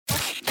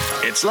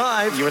It's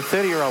live. You're a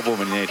 30-year-old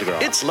woman, you need to grow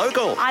up. It's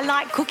local. I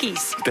like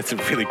cookies. That's a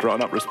really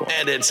grown-up response.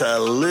 And it's a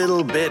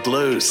little bit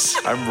loose.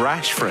 I'm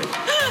rash-free.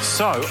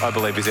 So, I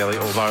believe is Ellie,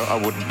 although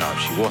I wouldn't know if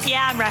she wasn't.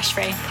 Yeah, I'm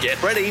rash-free.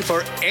 Get ready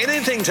for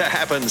anything to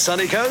happen,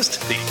 Sunny Coast.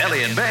 The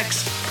Ellie and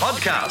Bex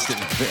podcast.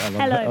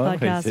 Hello,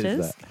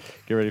 podcasters.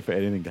 Get ready for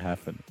anything to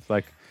happen. It's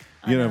like,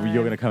 you're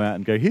going to come out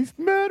and go, he's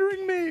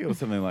murdering me, or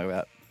something like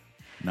that.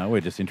 No, we're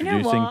just introducing.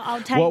 You know what?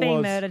 I'll take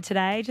being murdered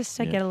today just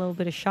to get a little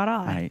bit of shut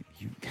eye.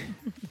 Hey,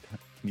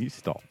 can you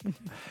stop?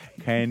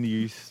 Can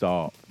you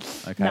stop?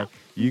 Okay. No.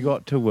 You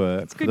got to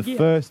work for the year.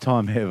 first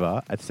time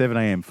ever at 7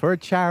 a.m. for a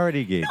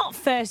charity gig. Not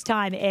first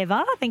time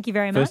ever. Thank you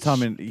very much. First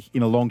time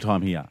in a long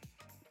time here.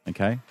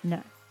 Okay.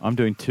 No. I'm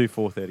doing 2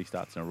 4:30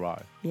 starts in a row.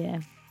 Yeah.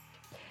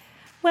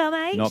 Well,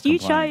 mate, Not you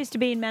complaining. chose to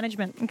be in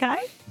management, okay?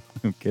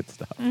 Get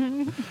stuff.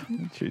 I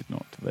choose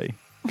not to be.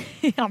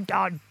 I'm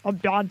done. I'll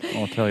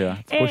tell you.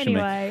 It's pushing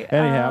Anyway, me.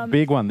 Anyhow,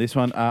 big one. This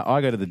one.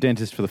 I go to the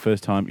dentist for the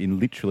first time in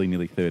literally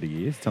nearly 30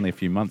 years. It's only a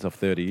few months off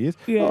 30 years.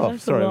 Yeah, oh,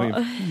 that's a sorry. lot.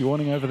 Are you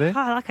yawning over there?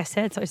 Oh, like I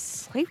said, so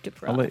sleep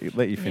deprived. I'll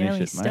let you finish it,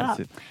 mate.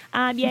 Start.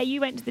 Yeah,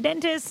 you went to the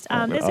dentist.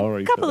 There's I'll a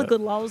read couple for of that.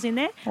 good lulls in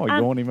there. Oh,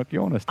 yawny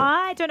McYawnist.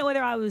 I don't know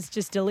whether I was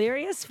just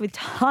delirious with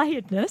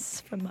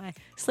tiredness from my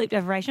sleep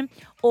deprivation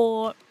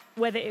or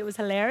whether it was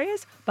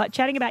hilarious, but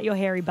chatting about your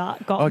hairy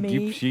butt got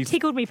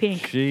tickled me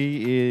pink.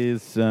 She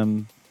is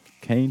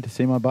keen to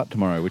see my butt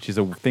tomorrow, which is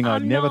a thing I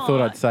I'm never thought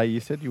not. I'd say.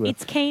 You said you were.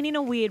 It's keen in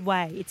a weird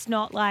way. It's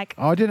not like...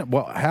 I didn't.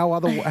 Well,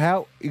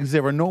 how is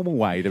there a normal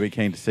way to be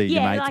keen to see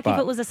your mate's like butt? if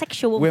it was a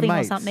sexual We're thing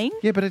mates. or something.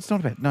 Yeah, but it's not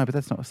about. No, but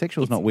that's not.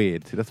 Sexual's not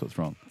weird. See, that's what's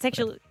wrong.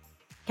 Sexual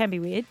can be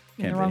weird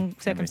in Can the be, wrong can be.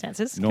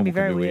 circumstances. Normal Can be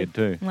very can be weird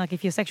too. Like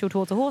if you're sexual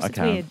towards a horse, it's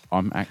Okay, weird.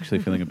 I'm actually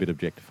feeling a bit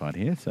objectified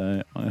here.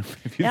 So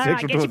if you're All right,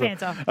 sexual get your towards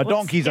pants off. a Let's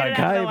donkey's get it out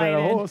of okay, the but way a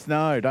then. horse,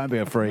 no. Don't be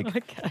a freak.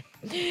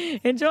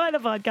 Okay. Enjoy the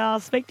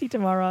podcast. Speak to you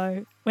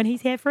tomorrow when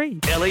he's hair free.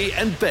 Ellie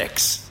and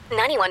Bex.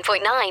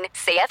 91.9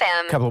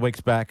 CFM. A couple of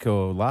weeks back,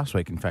 or last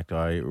week, in fact,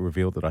 I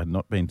revealed that I had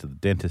not been to the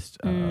dentist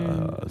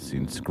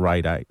since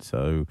grade 8,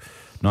 so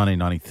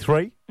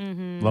 1993,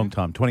 long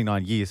time,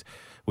 29 years.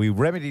 We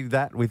remedied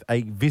that with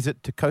a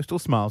visit to Coastal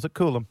Smiles at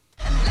Coolum.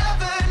 I'm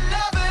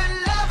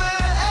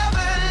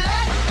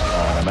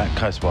at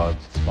Coastal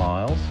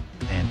Smiles,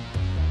 and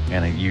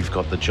Anna, you've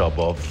got the job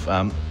of,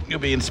 you'll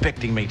be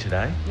inspecting me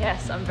today.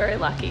 Yes, I'm very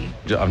lucky.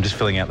 I'm just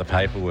filling out the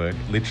paperwork.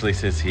 It literally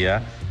says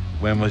here,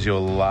 when was your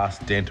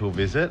last dental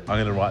visit? I'm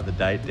going to write the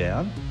date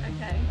down.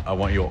 Okay. I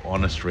want your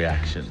honest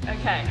reaction.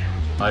 Okay.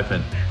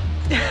 Open.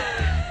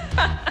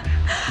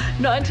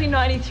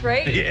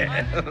 1993?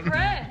 Yeah. I'm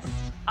impressed.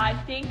 I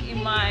think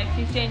in my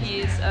 15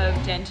 years of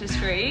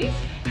dentistry,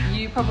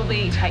 you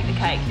probably take the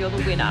cake. You're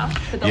the winner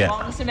for the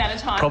longest amount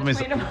of time. Problem is,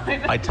 between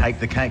appointments. I take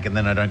the cake and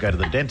then I don't go to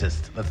the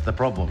dentist. That's the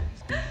problem.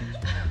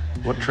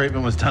 What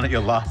treatment was done at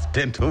your last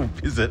dental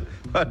visit?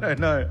 I don't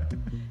know.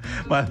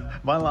 My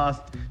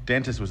last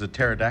dentist was a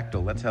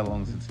pterodactyl. That's how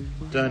long since.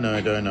 Don't know.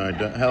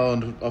 How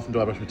often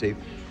do I brush my teeth?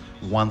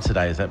 Once a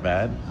day. Is that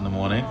bad in the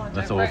morning? Oh,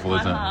 That's don't break awful, my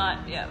isn't it? heart.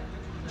 Yeah.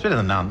 It's better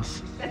than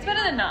nuns. It's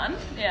better than none.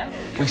 Yeah.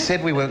 We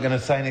said we weren't going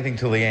to say anything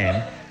till the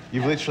end.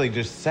 You've literally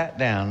just sat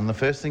down, and the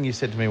first thing you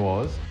said to me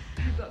was,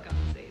 You've got gum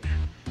disease.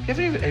 you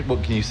haven't even,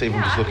 what can you see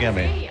from just looking at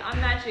me? I'm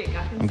magic.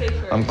 I can see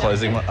through I'm it.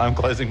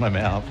 closing my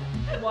mouth.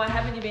 Why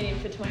haven't you been in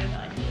for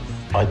 29 years?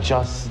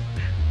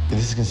 This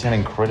is going to sound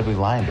incredibly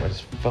lame, but I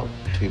just felt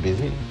too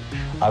busy.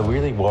 I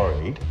really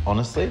worried,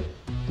 honestly,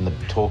 in the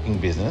talking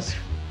business,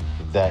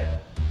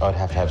 that I'd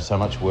have to have so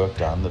much work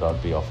done that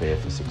I'd be off air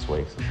for 6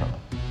 weeks or something.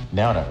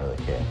 Now I don't really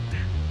care.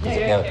 No, you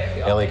don't care if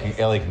you're off air.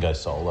 Ellie can go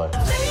solo.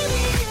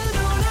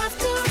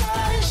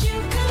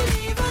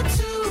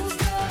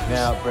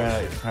 Now,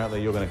 Brianna,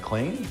 apparently you're going to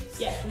clean?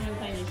 Yes, I'm going to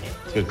clean your teeth.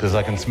 Good, because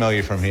I can smell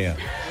you from here.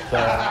 So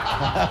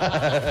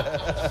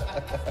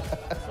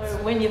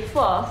when you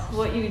floss,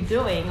 what you're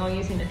doing, or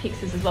using the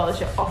Pyxis as well, is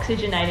you're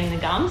oxygenating the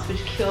gums,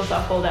 which kills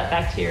off all that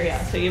bacteria.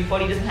 So your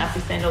body doesn't have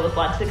to send all the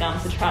blood to the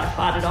gums to try to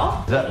fight it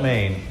off. Does that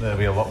mean there'll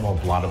be a lot more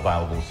blood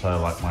available,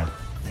 so like my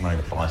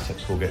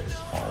biceps will get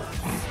swollen?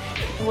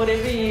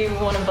 Whatever you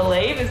want to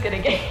believe is going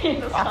to get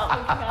you to start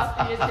looking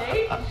after your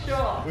teeth,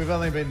 sure. We've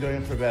only been doing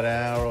it for about an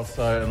hour or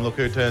so, and look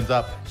who turns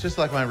up. It's just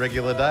like my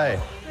regular day.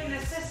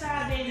 Goodness, just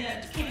been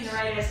keeping the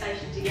radio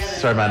station together.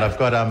 Sorry, mate, I've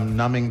got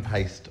numbing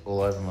paste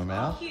all over my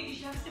mouth. Cute, you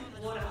should have some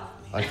water.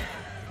 I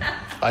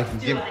can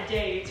give... I do.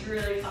 It's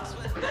really fun.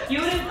 You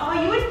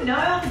wouldn't know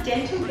all the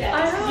dental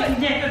guys. I know. You'd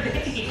never be.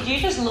 Did you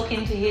just look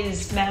into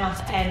his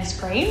mouth and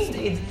scream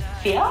in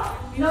fear?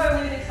 No,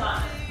 with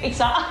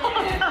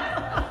excitement.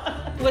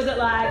 Was it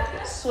like,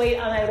 sweet,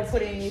 I'm able to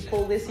put in you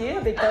pull this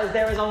year because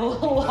there is a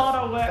lot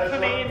of work for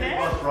me in there?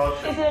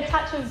 Is it a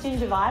touch of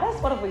gingivitis?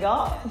 What have we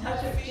got?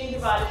 Touch of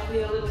gingivitis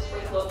with a little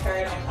sprinkle of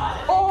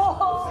periodontitis.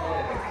 Oh,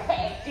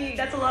 hectic.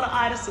 That's a lot of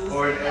itises.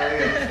 Or in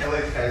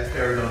Ellie's case,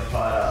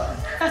 periodontitis.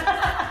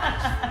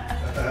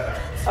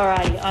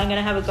 Alrighty, I'm going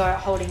to have a go at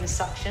holding the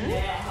suction.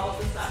 Yeah, hold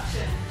the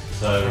suction.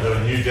 So we're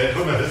doing new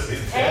dental medicine.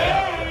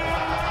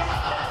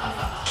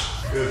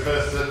 You're the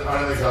first and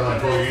only time I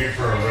call you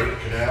for a root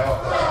canal.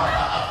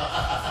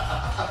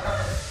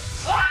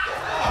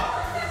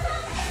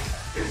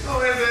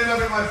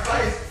 my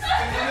face.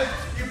 And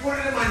you put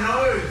it in my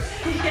nose.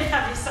 You can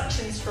have your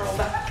suction straw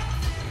back.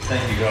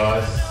 Thank you,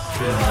 guys.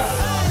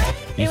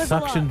 It You was a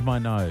lot. suctioned my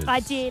nose. I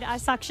did. I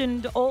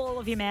suctioned all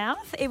of your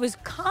mouth. It was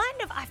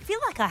kind of, I feel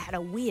like I had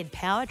a weird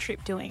power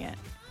trip doing it.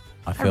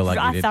 I feel like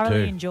you I did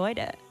thoroughly too. enjoyed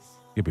it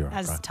You'll be right,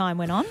 as bro. time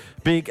went on.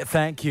 Big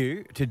thank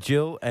you to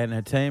Jill and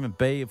her team, and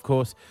B, of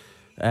course,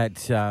 at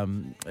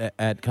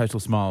Coastal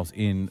Smiles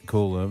in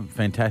Coolum.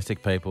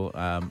 Fantastic people.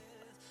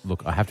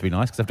 Look, I have to be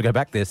nice because I have to go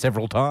back there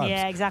several times.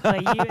 Yeah, exactly.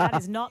 That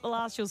is not the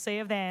last you'll see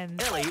of them.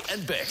 Ellie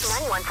and Bex.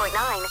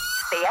 91.9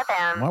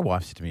 CFM. My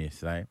wife said to me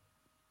yesterday,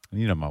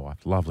 and you know my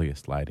wife,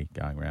 loveliest lady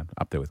going around,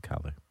 up there with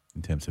Carlo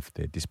in terms of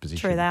their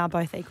disposition. True, they are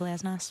both equally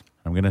as nice.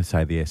 I'm going to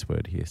say the S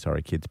word here,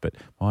 sorry kids, but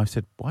my wife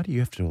said, why do you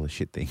have to do all the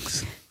shit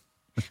things?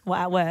 Well,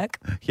 at work,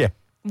 Yeah.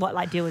 what,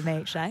 like deal with me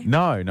each day?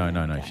 No.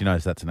 She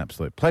knows that's an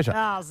absolute pleasure.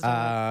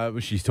 Oh,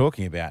 She's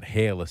talking about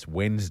Hairless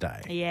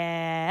Wednesday,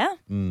 Yeah.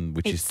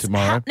 which is It's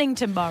tomorrow. happening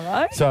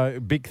tomorrow. So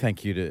big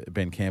thank you to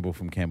Ben Campbell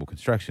from Campbell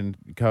Construction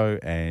Co.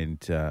 and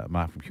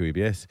Mark from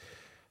QEBS,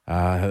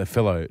 the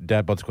fellow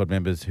Dad Bod Squad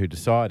members who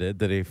decided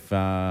that if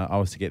I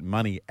was to get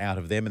money out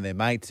of them and their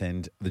mates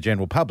and the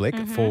general public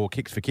for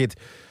Kicks for Kids,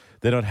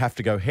 then I'd have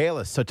to go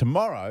hairless. So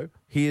tomorrow,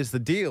 here's the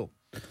deal.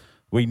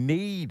 We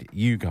need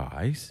you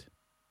guys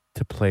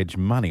to pledge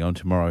money on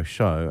tomorrow's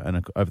show,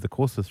 and over the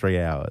course of 3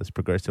 hours,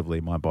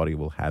 progressively my body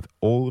will have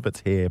all of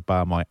its hair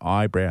bar my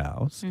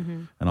eyebrows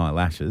and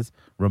eyelashes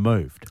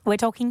removed. We're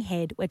talking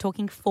head. We're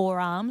talking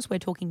forearms. We're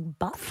talking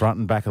butt. Front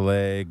and back of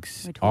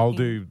legs. We're I'll talking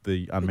do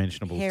the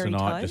unmentionables hairy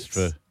tonight toes. just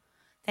for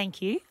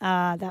Thank you.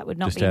 That would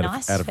not just be out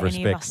nice of for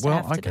any of respect. us to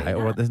Well, have to do okay, all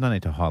right, that. there's no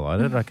need to highlight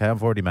it. Okay,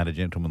 I've already made a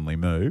gentlemanly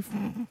move.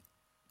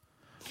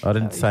 I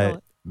didn't Is that what you call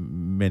it?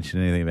 mention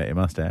anything about your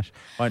mustache.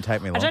 Won't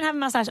take me long. I don't have a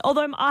mustache,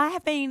 although I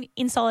have been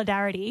in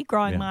solidarity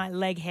growing Yeah. my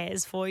leg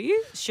hairs for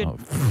you. Oh.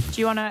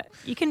 Do you want to?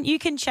 You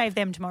can shave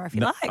them tomorrow if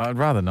you No, like. I'd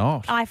rather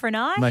not. Eye for an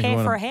eye, Make me hair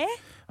wanna- for a hair.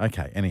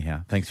 Okay,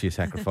 anyhow, thanks for your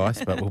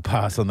sacrifice, but we'll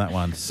pass on that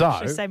one. So,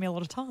 Should save me a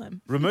lot of time.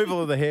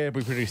 removal of the hair will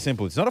be pretty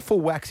simple. It's not a full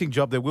waxing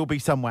job. There will be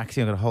some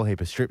waxing. I've got a whole heap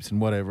of strips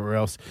and whatever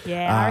else.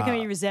 Yeah, I reckon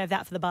we reserve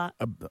that for the butt.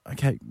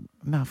 Okay,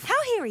 enough. How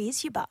hairy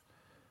is your butt?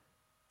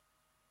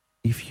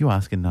 If you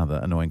ask another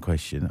annoying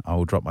question, I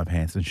will drop my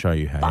pants and show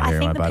you how But I hairy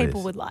think my the butt people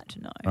is. would like to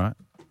know. All right.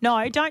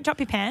 No, don't drop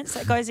your pants.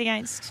 That goes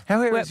against How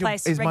hairy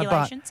workplace is my butt?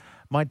 regulations.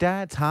 My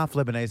dad's half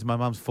Lebanese and my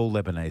mum's full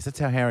Lebanese. That's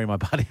how hairy my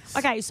butt is.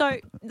 Okay, so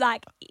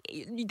like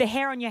the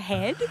hair on your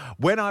head.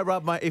 When I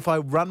if I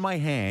run my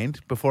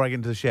hand before I get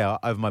into the shower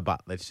over my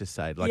butt, let's just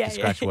say, like Yeah, to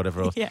scratch yeah. or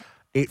whatever else, Yeah.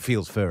 it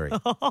feels furry.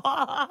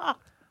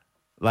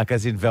 Like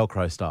as in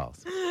Velcro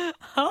styles.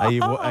 Are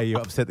you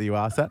upset that you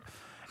asked that?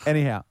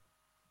 Anyhow,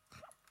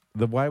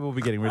 the way we'll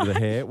be getting rid of the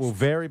hair will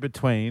vary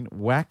between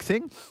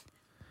waxing,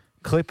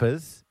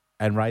 clippers,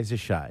 and razor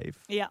shave.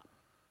 Yeah.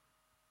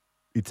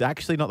 It's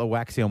actually not the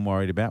waxing I'm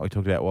worried about. We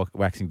talked about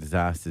waxing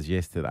disasters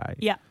yesterday.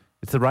 Yeah.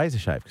 It's the razor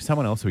shave because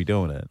someone else will be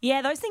doing it.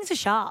 Yeah, those things are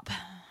sharp.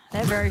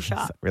 They're very Is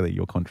sharp. that really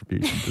your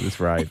contribution to this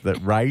raid?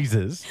 That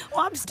razors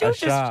Well, I'm still are just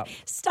sharp.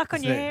 stuck on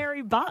Isn't your it?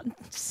 hairy butt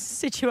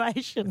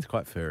situation. It's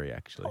quite furry,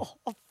 actually.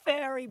 Oh,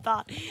 fairy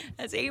butt.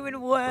 That's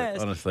even worse.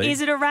 honestly-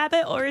 Is it a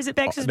rabbit or is it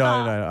Bex's no,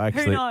 butt? no,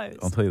 actually, Who knows?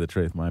 I'll tell you the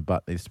truth. My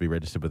butt needs to be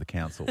registered with the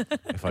council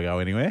if I go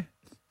anywhere.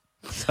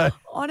 So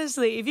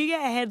Honestly, if you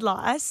get head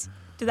lice,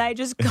 do they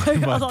just go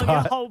in my along your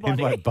butt, whole body?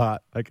 in my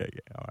butt. Okay, yeah,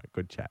 all right,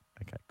 good chat.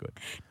 Okay, good.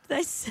 Do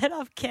they set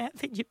up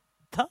camp in your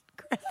butt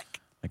crack?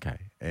 Okay,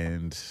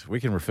 and we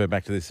can refer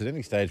back to this at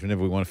any stage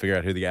whenever we want to figure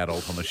out who the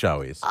adult on the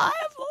show is, I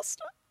have lost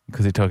it.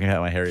 because you're talking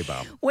about my hairy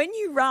bum. When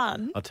you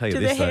run, I'll tell you do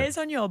this, the though. hairs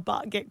on your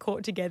butt get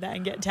caught together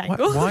and get Why,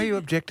 tangled? why are you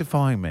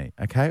objectifying me?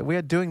 Okay, we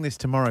are doing this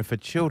tomorrow for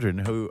children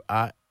who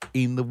are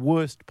in the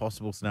worst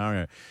possible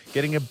scenario,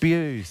 getting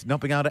abused,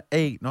 not being able to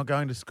eat, not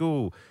going to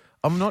school.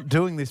 I'm not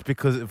doing this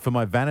because for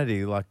my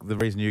vanity, like the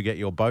reason you get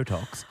your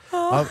Botox.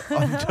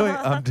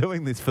 I'm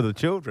doing this for the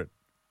children.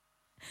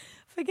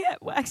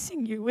 Forget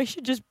waxing you. We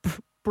should just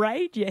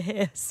braid your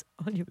hairs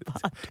on your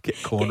butt. Get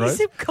cornrows.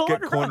 some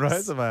Get cornrows.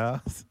 cornrows on my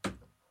ass.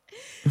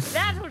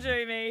 That'll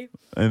do me.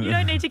 And- You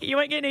don't need to. You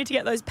won't need to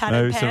get those No,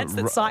 padded some pants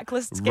that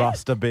cyclists get.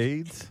 Rasta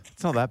beads.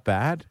 It's not that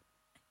bad.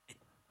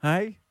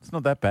 Hey, it's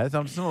not that bad.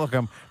 It's not like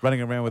I'm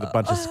running around with a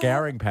bunch of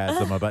scouring pads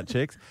on my butt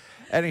cheeks.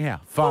 Anyhow,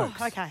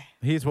 folks. okay.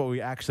 Here's what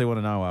we actually want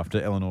to know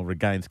after Eleanor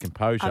regains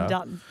composure. I'm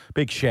done.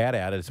 Big shout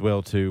out as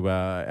well to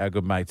our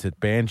good mates at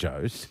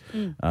Banjo's.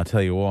 I'll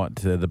tell you what,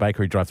 the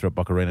bakery drive-through at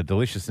Bocarena,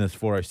 deliciousness,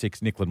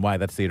 406 Nicklin Way.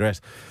 That's the address.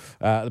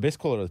 The best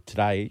caller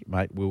today,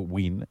 mate, will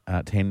win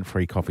 10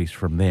 free coffees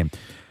from them.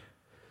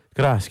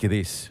 Could I ask you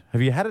this?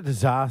 Have you had a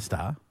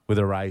disaster with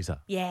a razor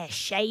Yeah,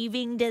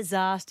 shaving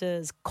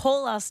disasters.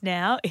 Call us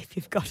now if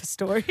you've got a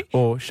story.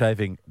 or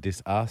shaving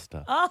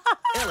disaster?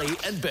 Ellie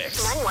and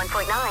Bex.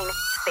 91.9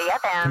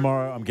 CFM.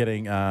 Tomorrow I'm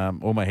getting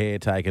all my hair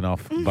taken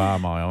off, bar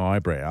my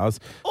eyebrows.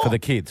 For the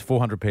kids,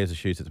 400 pairs of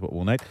shoes, that's what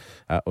we'll need,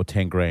 or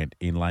 10 grand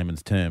in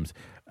layman's terms.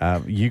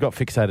 You got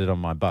fixated on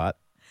my butt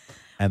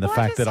and the Well,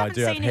 I fact just that I haven't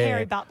do have seen a hairy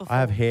hair. butt I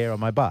have before. hair on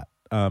my butt.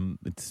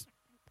 It's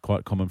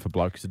quite common for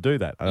blokes to do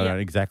that. I Yeah.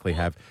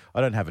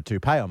 don't have a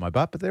toupee on my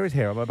butt, but there is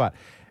hair on my butt.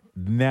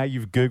 Now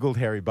you've Googled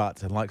hairy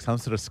butts and like some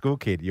sort of school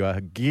kid, you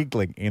are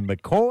giggling in the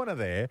corner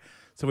there.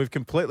 So we've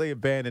completely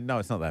abandoned. No,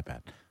 it's not that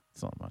bad.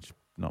 It's not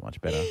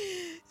much better.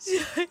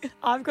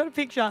 I've got a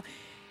picture.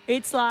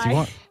 It's like... Do you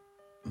want?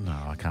 No,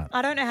 I can't.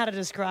 I don't know how to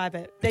describe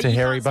it. It's You a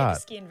hairy can't see the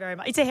butt. skin very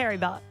much. It's a hairy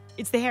butt.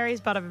 It's the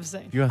hairiest butt I've ever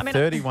seen. You are I mean,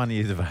 31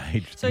 years of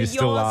age. So You're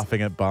still yours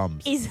laughing at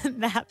bums. Isn't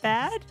that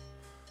bad?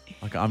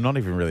 Like, I'm not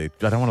even really.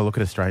 I don't want to look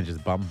at a stranger's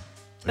bum.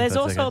 if There's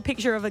that's also a okay.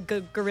 picture of a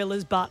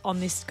gorilla's butt on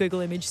this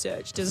Google image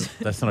search.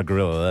 That's not a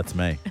gorilla. That's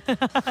me.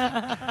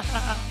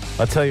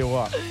 I tell you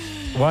what.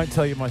 Won't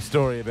tell you my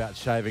story about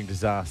shaving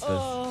disasters.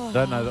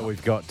 Don't know that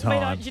we've got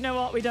time. You know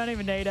what? We don't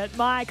even need it.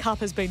 My cup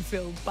has been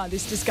filled by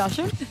this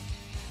discussion.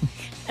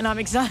 And I'm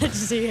excited to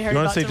see hairy You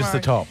want butt to see just the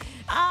tomorrow. top?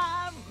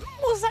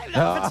 We'll save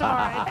that for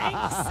tomorrow.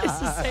 Thanks.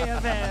 This is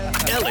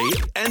CFM.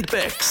 Ellie and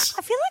Bex.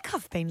 I feel like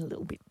I've been a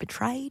little bit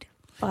betrayed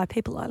by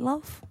people I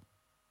love.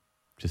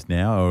 Just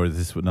now, or is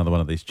this another one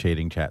of these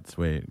cheating chats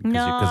where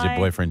because your No.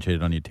 boyfriend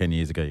cheated on you 10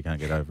 years ago, you can't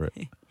get over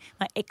it?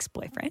 My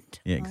ex-boyfriend.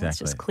 Yeah, Let's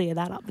exactly. just clear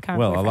that up. The current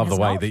Well, I boyfriend love the has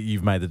way not. that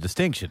you've made the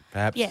distinction.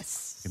 Perhaps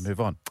Yes. you can move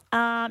on.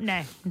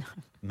 No,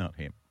 Not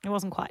him. it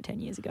wasn't quite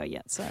 10 years ago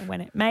yet. So when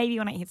it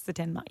hits the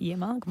 10-year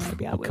mark,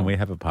 maybe I will. Can we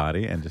have a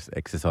party and just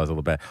exercise all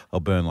about? I'll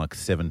burn like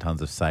 7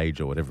 tons of sage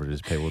or whatever it is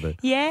people do.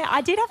 Yeah,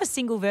 I did have a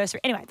single versary.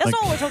 Anyway, that's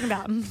not what we're talking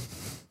about.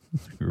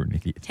 You're an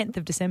idiot. 10th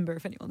of December,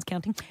 if anyone's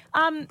counting.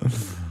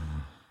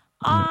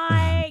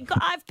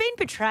 I've been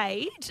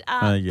betrayed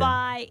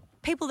by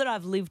people that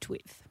I've lived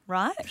with,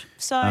 right?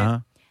 So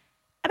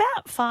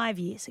about 5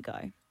 years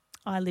ago,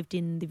 I lived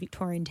in the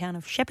Victorian town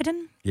of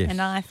Shepparton. Yes.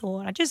 And I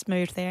thought, I just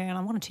moved there and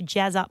I wanted to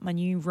jazz up my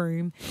new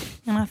room.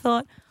 And I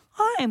thought,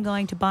 I am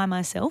going to buy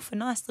myself a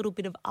nice little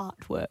bit of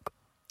artwork.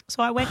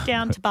 So I went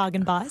down to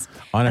Bargain Buys.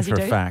 I know as you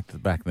for a do. fact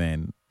that back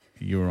then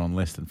you were on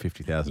less than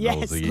 $50,000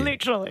 Yes, a year.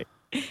 literally.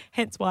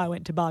 Hence why I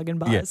went to Bargain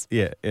Buys.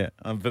 Yeah.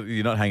 But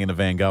you're not hanging a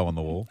Van Gogh on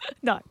the wall.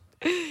 No.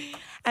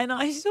 And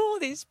I saw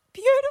this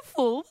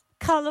beautiful,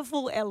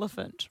 colourful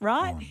elephant,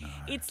 right? Oh,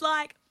 no. It's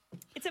like,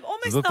 it's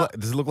almost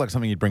Does it look like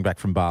something you'd bring back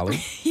from Bali?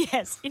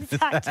 Yes. In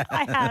fact,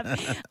 I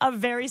have a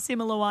very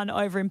similar one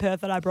over in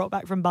Perth that I brought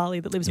back from Bali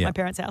that lives in Yeah. my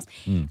parents' house.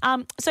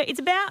 So it's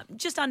about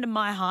just under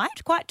my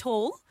height, quite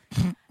tall,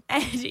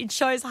 and it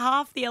shows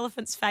half the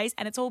elephant's face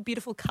and it's all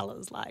beautiful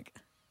colours like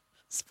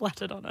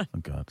splattered on it. Oh,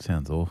 God,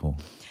 sounds awful.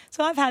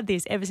 So I've had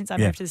this ever since I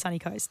moved to the sunny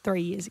coast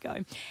 3 years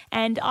ago.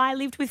 And I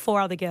lived with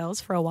 4 other girls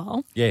for a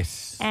while.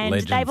 Yes, And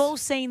legends. they've all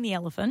seen the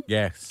elephant.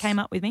 Yes. Came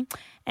up with me.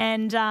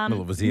 And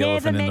Well, it was the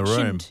elephant in the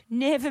room.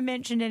 Never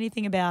mentioned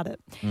anything about it.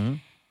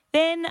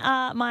 Then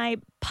my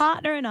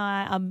partner and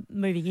I are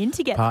moving in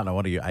together. Partner,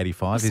 what are you,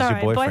 85? Sorry,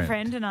 Is your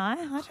boyfriend? and I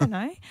don't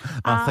know,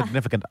 A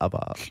significant other.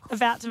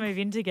 about to move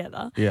in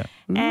together. Yeah.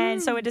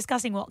 And so we're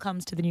discussing what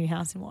comes to the new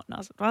house and what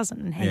doesn't.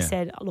 And he Yeah.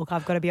 said, look,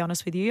 I've got to be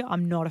honest with you,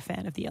 I'm not a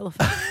fan of the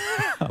elephant.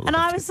 And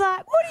I was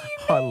like, what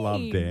do you I mean?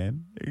 love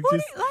Dan.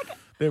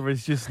 There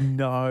is just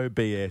no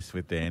BS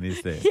with Dan,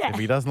 is there? Yeah. If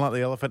he doesn't like the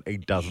elephant, he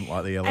doesn't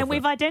like the elephant. And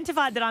we've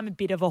identified that I'm a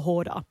bit of a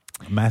hoarder.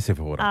 Massive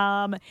order.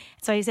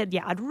 So he said,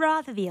 yeah, I'd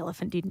rather the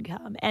elephant didn't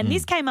come. And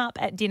this came up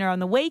at dinner on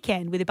the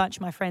weekend with a bunch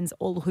of my friends,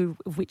 all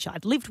of which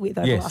I'd lived with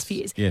over the last few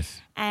years. Yes.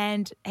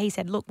 And he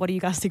said, look, what do you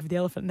guys think of the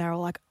elephant? And they were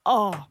all like,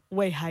 oh,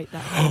 we hate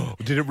that.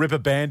 Did it rip a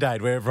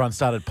Band-Aid where everyone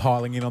started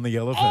piling in on the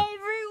elephant? Everyone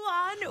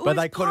But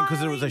was they couldn't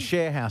because it was a piling.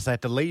 share house. They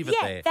had to leave it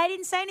Yeah, there. they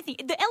didn't say anything.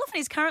 The elephant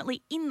is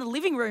currently in the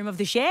living room of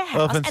the share house.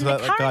 Elephants and are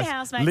the like, current guys,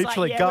 housemate's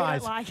literally, like, yeah,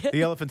 guys, we don't like it.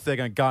 the elephant's there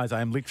going, guys,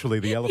 I am literally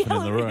the elephant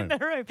in the room.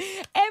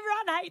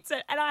 Everyone hates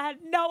it, and I had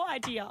no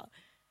idea.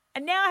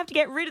 And now I have to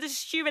get rid of the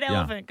stupid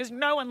elephant because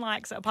no one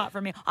likes it apart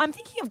from me. I'm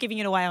thinking of giving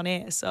it away on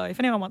air, so if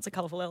anyone wants a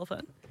colourful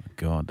elephant.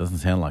 God, doesn't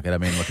sound like it. I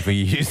mean, look, if we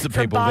use the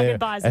From people Bargain there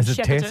Buys as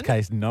in a test Shepparton.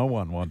 case, no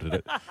one wanted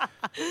it.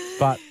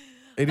 But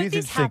it is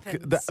this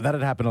interesting. happens. That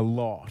had happened a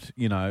lot,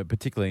 you know,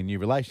 particularly in new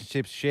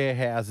relationships, share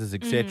houses,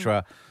 Mm.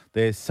 etc.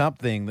 There's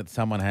something that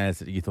someone has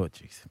that you thought,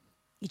 geez,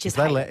 You just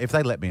if hate it.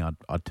 they let me,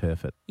 I'd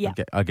turf it. Yeah.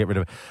 I'd get rid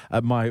of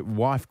it. My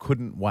wife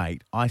couldn't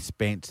wait. I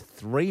spent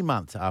 3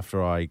 months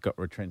after I got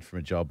retrenched from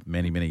a job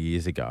many, many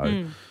years ago.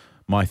 Mm.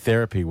 My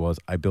therapy was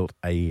I built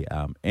a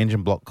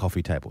engine block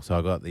coffee table. So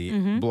I got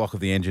the block of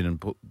the engine and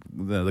put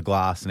the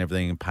glass and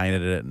everything and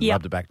painted it and Yep.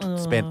 rubbed it back.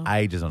 Spent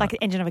ages on Like it.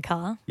 the engine of a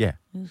car. Yeah.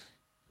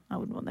 I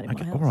wouldn't want that in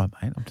Okay, my all house.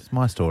 right, mate. Just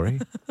my story.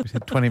 We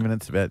said 20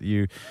 minutes about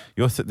you.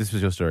 This was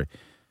your story.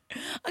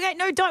 Okay,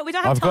 no, don't. We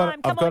don't have I've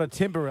time. got Come a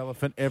timber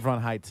elephant.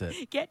 Everyone hates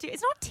it. Get to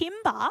It's not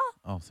timber.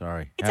 Oh,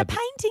 sorry. It's a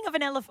painting of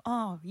an elephant.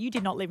 Oh, you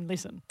did not even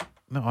listen.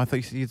 No, I thought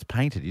you said it's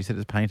painted. You said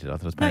it's painted. I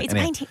thought it was No, painted.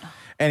 it's painting.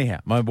 Anyhow,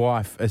 my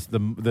wife, as the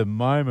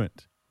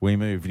moment we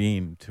moved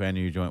in to our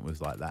new joint was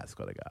like, that's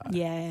got to go.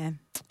 Yeah,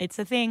 it's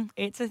a thing.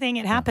 It's a thing.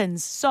 It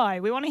happens. So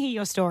we want to hear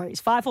your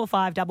stories.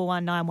 545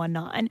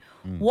 11919.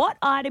 What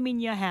item in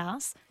your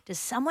house does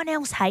someone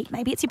else hate?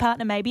 Maybe it's your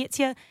partner. Maybe it's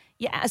your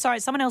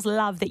someone else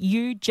love that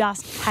you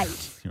just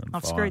hate.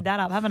 I've screwed that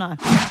up, haven't I?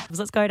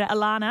 Let's go to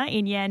Alana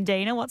in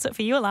Yandina. What's it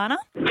for you, Alana?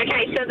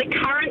 Okay, so the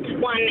current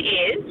one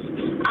is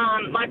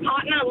my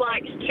partner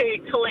likes to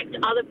collect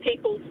other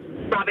people's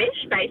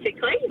rubbish,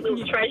 basically,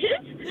 little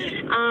treasures.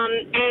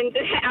 And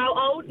our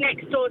old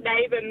next door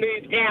neighbour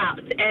moved out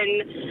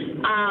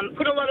and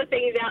put a lot of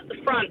things out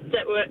the front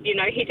that were,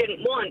 he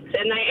didn't want,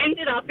 and they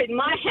ended up in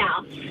my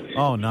house.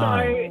 Oh, no.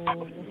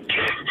 So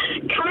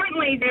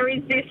currently there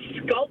is this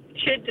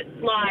sculptured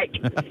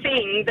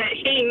thing that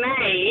he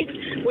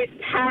made with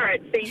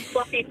parrots, these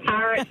fluffy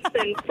parrots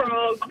and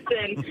frogs,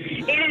 and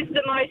it is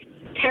the most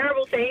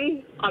terrible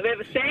thing I've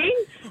ever seen.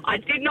 I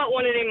did not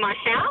want it in my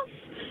house,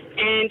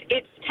 and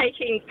it's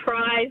taking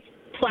prize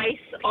place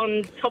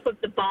on top of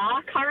the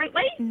bar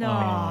currently. No,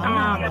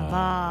 not a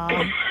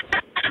bar.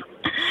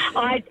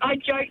 I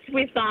joked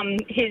with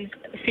his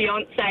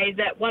fiancée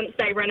that once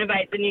they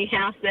renovate the new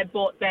house, they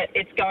bought that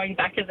it's going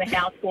back as a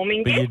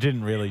housewarming gift. But you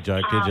didn't really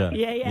joke, did you?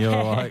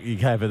 Yeah. You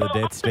gave her the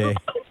death stare.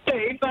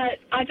 But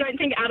I don't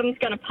think Adam's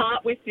going to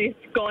part with this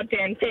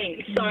goddamn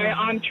thing. So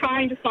I'm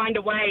trying to find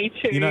a way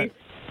to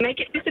make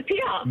it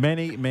disappear.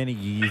 Many, many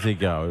years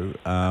ago,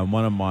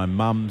 one of my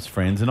mum's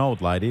friends, an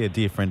old lady, a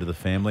dear friend of the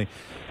family,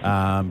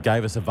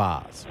 gave us a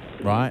vase,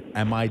 right?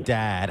 And my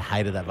dad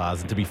hated that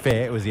vase. And to be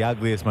fair, it was the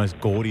ugliest, most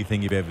gaudy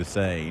thing you've ever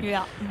seen.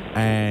 Yeah.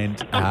 And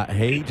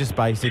he just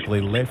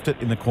basically left it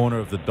in the corner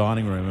of the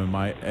dining room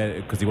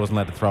because he wasn't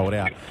allowed to throw it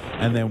out.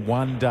 And then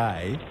one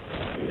day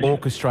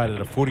orchestrated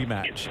a footy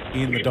match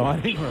in the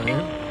dining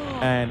room.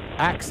 And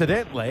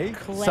accidentally,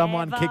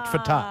 someone kicked for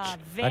touch.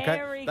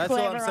 Very that's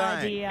clever all I'm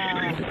saying.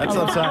 idea. That's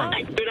what I'm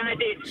saying. Good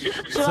idea.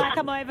 Shall I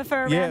come over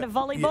for a round of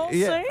volleyball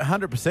soon?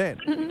 100%.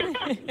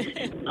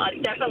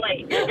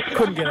 Definitely.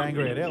 Couldn't get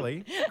angry at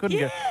Ellie.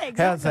 Exactly.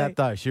 How's that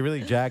though? She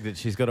really jagged it.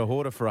 She's got a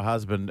hoarder for a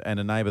husband and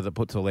a neighbour that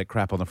puts all their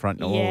crap on the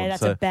front lawn. Yeah,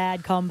 that's a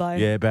bad combo.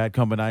 Yeah, bad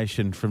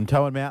combination. From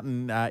Towan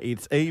Mountain,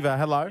 it's Eva.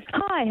 Hello.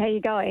 Hi, how you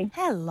going?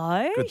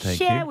 Hello. Good, thank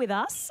Share you. with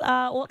us.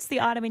 What's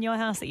the item in your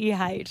house that you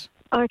hate?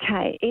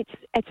 Okay,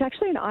 it's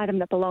actually an item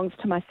that belongs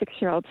to my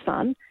 6-year-old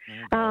son.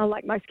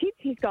 Like most kids,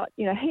 he's got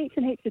heaps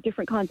and heaps of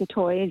different kinds of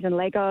toys and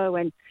Lego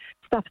and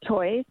stuffed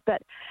toys.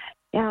 But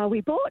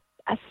we bought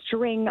a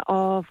string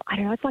of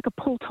it's like a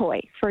pull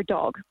toy for a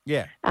dog.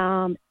 Yeah.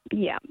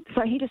 Yeah.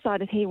 So he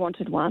decided he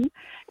wanted one,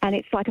 and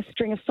it's like a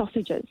string of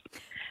sausages.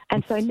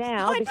 And so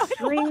now the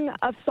string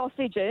of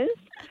sausages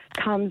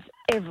comes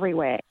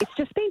everywhere. It's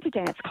just been to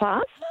dance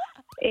class.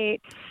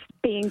 It's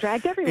being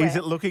dragged everywhere. Is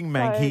it looking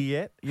manky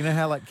yet? You know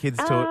how kids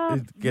talk,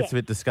 it gets a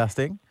bit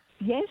disgusting?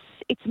 Yes,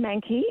 it's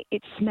manky.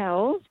 It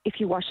smells. If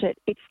you wash it,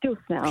 it still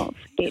smells.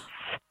 It's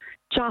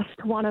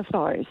just one of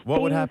those.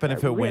 What would happen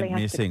if it really went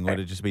missing? Would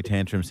it just be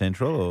tantrum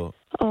central? Or?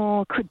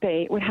 Oh, could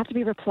be. It would have to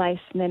be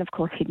replaced, and then, of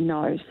course, he'd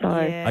know. So,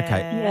 Okay.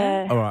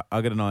 Yeah. All right,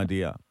 I've got an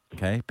idea.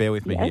 Okay, bear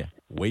with me here.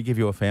 We give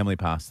you a family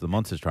pass to the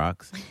Monster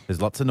Trucks.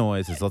 There's lots of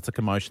noise. There's lots of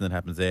commotion that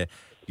happens there.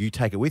 You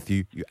take it with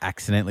you. You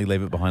accidentally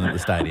leave it behind at the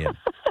stadium.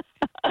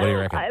 What do you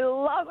reckon? I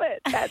love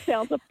it. That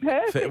sounds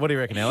perfect. What do you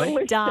reckon,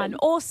 Ellie? Done.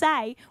 Or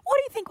say, what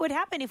do you think would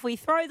happen if we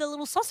throw the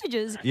little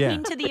sausages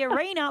into the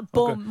arena?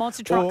 Boom,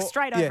 Monster Truck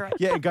straight over it.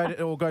 Yeah,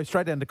 go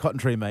straight down to Cotton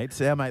Tree Meats.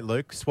 Our mate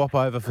Luke, swap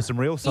over for some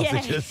real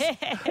sausages.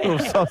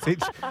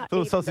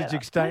 little sausage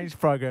exchange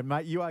program,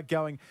 mate. You are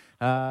going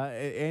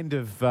end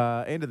of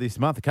this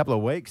month, a couple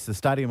of weeks. The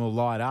stadium will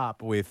light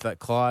up with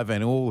Clive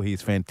and all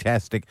his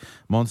fantastic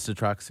Monster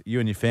Trucks. You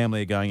and your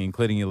family are going,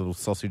 including your little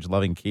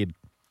sausage-loving kid.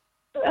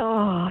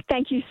 Oh,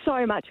 thank you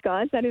so much,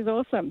 guys. That is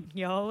awesome.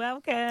 You're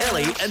welcome.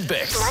 Ellie and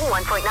Bex.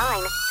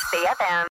 91.9 CFM.